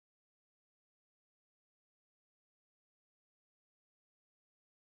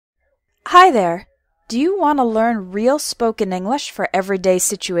Hi there! Do you want to learn real spoken English for everyday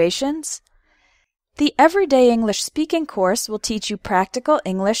situations? The Everyday English Speaking course will teach you practical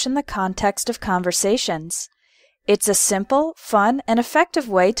English in the context of conversations. It's a simple, fun, and effective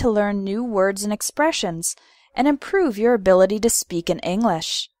way to learn new words and expressions and improve your ability to speak in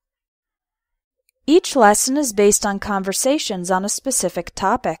English. Each lesson is based on conversations on a specific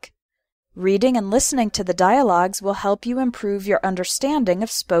topic. Reading and listening to the dialogues will help you improve your understanding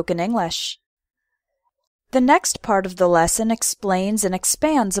of spoken English. The next part of the lesson explains and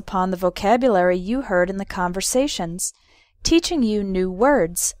expands upon the vocabulary you heard in the conversations, teaching you new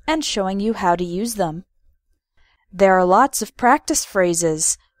words and showing you how to use them. There are lots of practice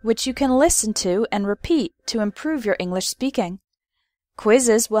phrases, which you can listen to and repeat to improve your English speaking.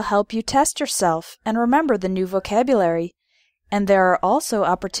 Quizzes will help you test yourself and remember the new vocabulary, and there are also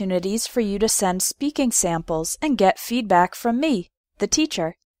opportunities for you to send speaking samples and get feedback from me, the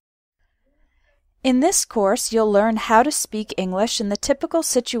teacher. In this course, you'll learn how to speak English in the typical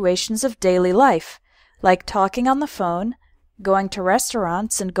situations of daily life, like talking on the phone, going to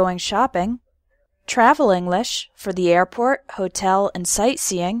restaurants and going shopping, travel English for the airport, hotel, and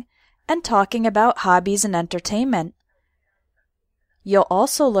sightseeing, and talking about hobbies and entertainment. You'll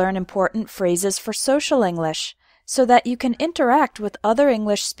also learn important phrases for social English, so that you can interact with other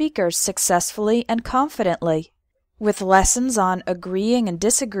English speakers successfully and confidently, with lessons on agreeing and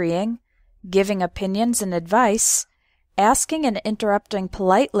disagreeing, giving opinions and advice, asking and interrupting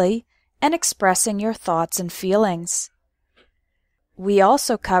politely, and expressing your thoughts and feelings. We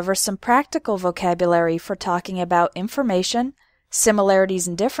also cover some practical vocabulary for talking about information, similarities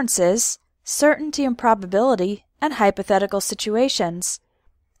and differences, certainty and probability, and hypothetical situations.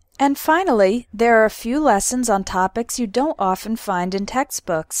 And finally, there are a few lessons on topics you don't often find in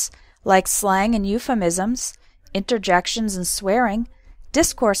textbooks, like slang and euphemisms, interjections and swearing,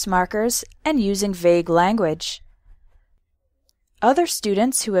 discourse markers, and using vague language. Other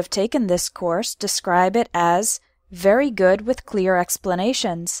students who have taken this course describe it as very good with clear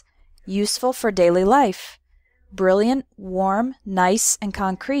explanations, useful for daily life, brilliant, warm, nice, and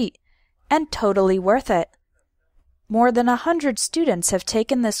concrete, and totally worth it. More than 100 students have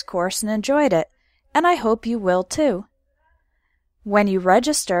taken this course and enjoyed it, and I hope you will too. When you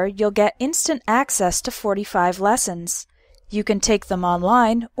register, you'll get instant access to 45 lessons. You can take them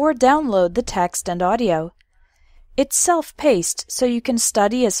online or download the text and audio. It's self-paced, so you can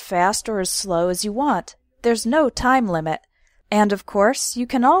study as fast or as slow as you want. There's no time limit. And of course, you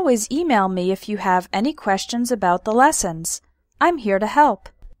can always email me if you have any questions about the lessons. I'm here to help.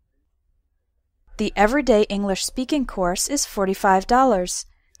 The Everyday English Speaking course is $45.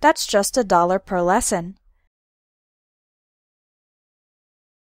 That's just $1 per lesson.